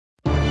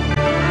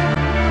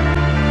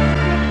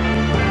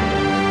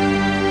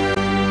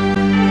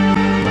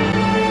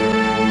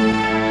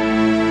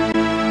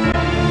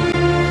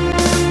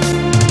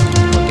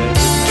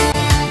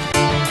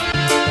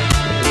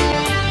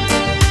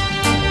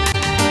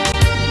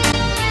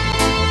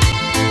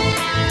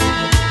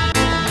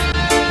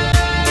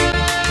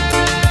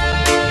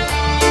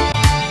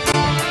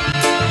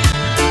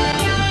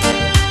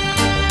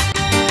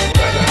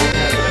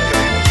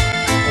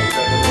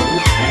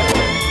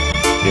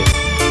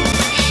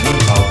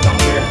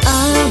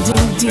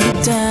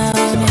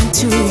down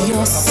into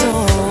your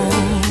soul.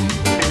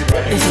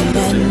 If you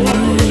let me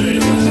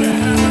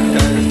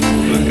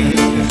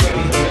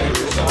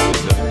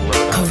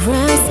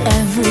caress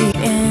every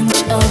inch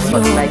of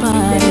your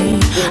body,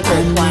 I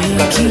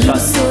make you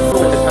so.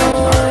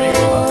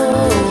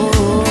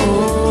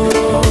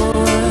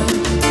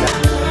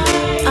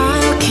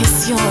 I'll kiss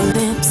your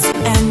lips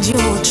and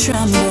you'll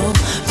tremble,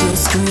 you'll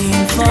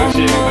scream for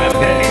more.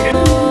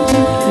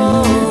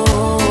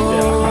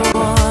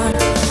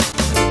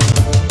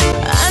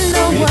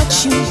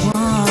 You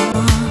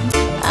want,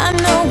 I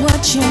know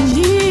what you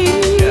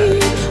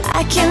need.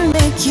 I can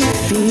make you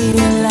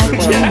feel like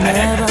you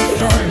never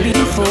felt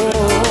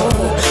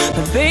before.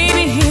 But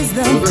baby, here's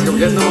the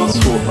deal,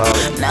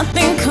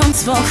 nothing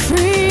comes for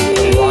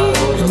free.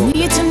 I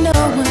need to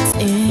know what's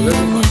in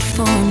it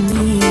for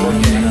me.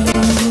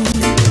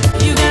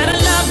 You gotta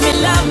love me,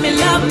 love me,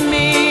 love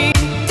me.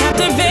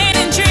 Captivate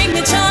and drink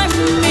the charm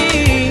from me.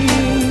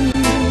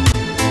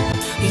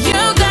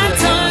 You got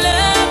to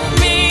love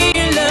me,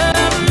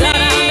 love me.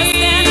 Gotta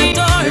understand,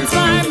 adore,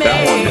 inspire me.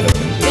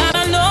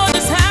 Gotta know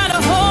just how to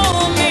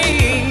hold me.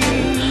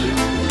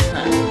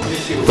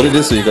 Put it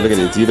this way, you gotta look at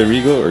it. It's either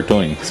Rigo or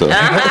Tony. So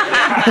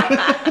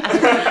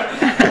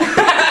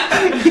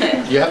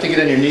you have to get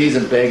on your knees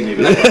and beg me.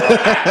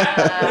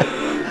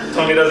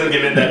 Tony doesn't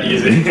give in that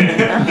easy.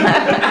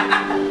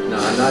 No,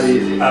 I'm not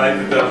easy. I like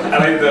to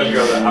tell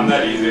girls that I'm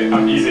not easy.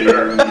 I'm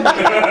easier.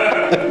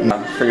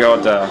 Figure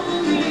out the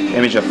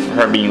image of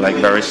her being like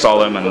very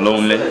solemn and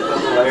lonely.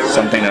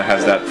 Something that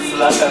has that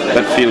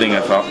feeling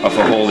of a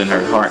hole in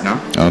her heart. No.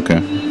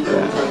 okay.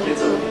 Yeah.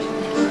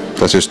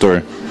 That's your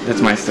story.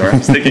 That's my story.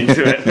 I'm sticking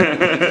to it.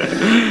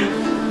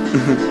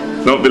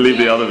 Don't believe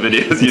the other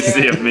videos you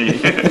see of me.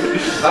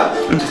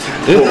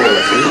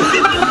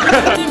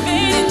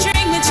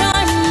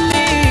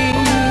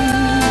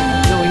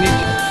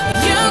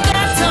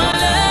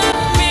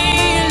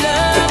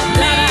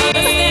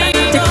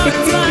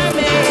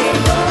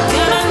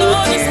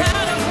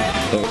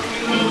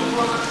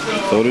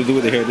 So what do we do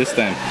with the hair this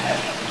time?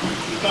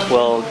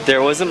 Well,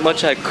 there wasn't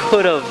much I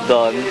could have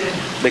done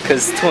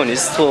because Tony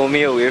stole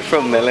me away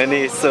from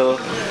Melanie, so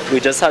we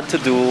just had to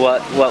do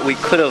what we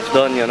could have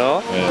done, you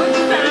know?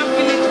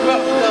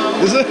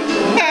 Is it?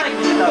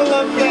 I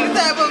love that.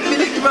 That would be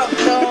the drop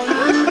down.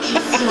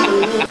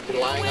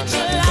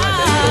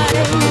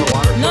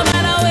 No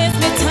matter waste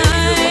my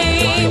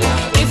time.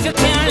 If you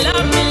can't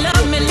love me,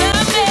 love me,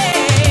 love me.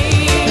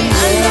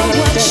 I know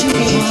what you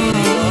want.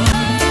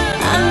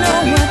 I know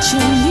what you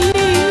need.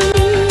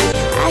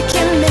 I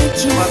can make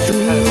you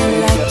feel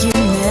like you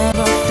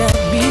never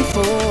felt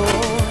before.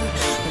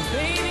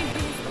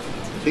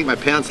 I think my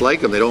pants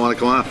like them. They don't want to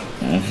come off.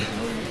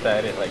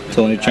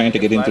 Tony trying to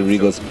get into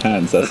Rigo's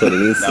pants. That's what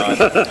it is.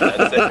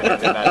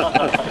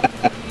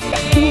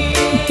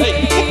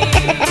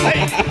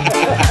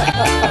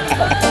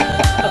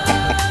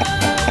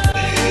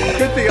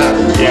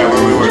 Yeah,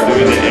 where we were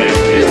doing it.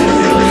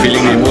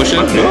 Feeling the emotion?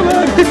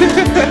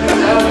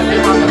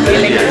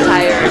 Feeling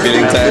tired.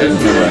 Feeling tired?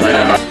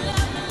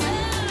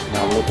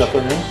 Now look up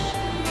on me.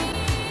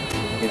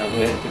 You know, go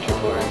ahead, put your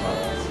forehead.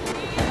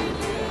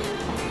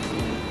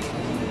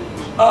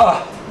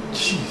 Ah,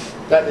 jeez.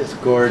 That is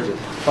gorgeous.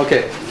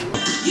 Okay.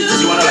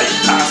 You wanna like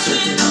pass her?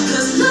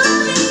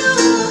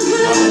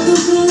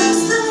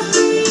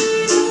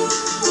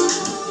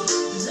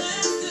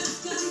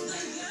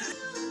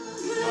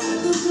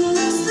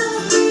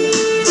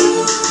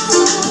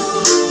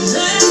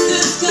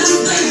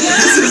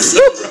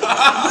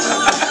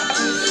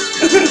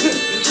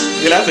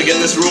 You'll have to get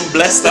this room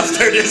blessed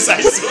after this,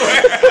 I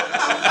swear.